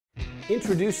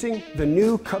Introducing the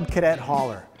new Cub Cadet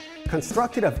hauler.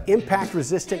 Constructed of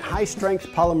impact-resistant, high-strength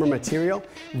polymer material,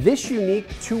 this unique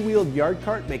two-wheeled yard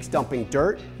cart makes dumping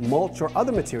dirt, mulch, or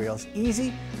other materials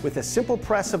easy with a simple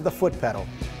press of the foot pedal.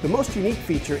 The most unique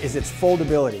feature is its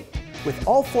foldability. With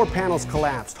all 4 panels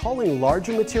collapsed, hauling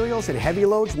larger materials and heavy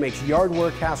loads makes yard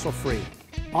work hassle-free.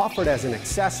 Offered as an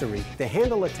accessory, the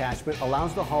handle attachment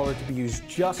allows the hauler to be used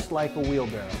just like a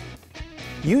wheelbarrow.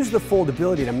 Use the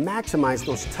foldability to maximize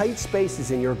those tight spaces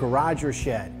in your garage or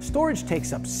shed. Storage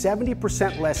takes up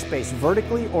 70% less space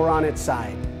vertically or on its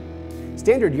side.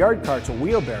 Standard yard carts or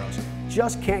wheelbarrows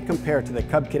just can't compare to the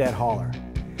Cub Cadet hauler.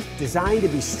 Designed to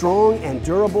be strong and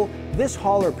durable, this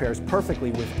hauler pairs perfectly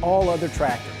with all other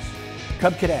tractors.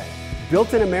 Cub Cadet,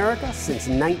 built in America since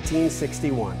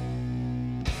 1961.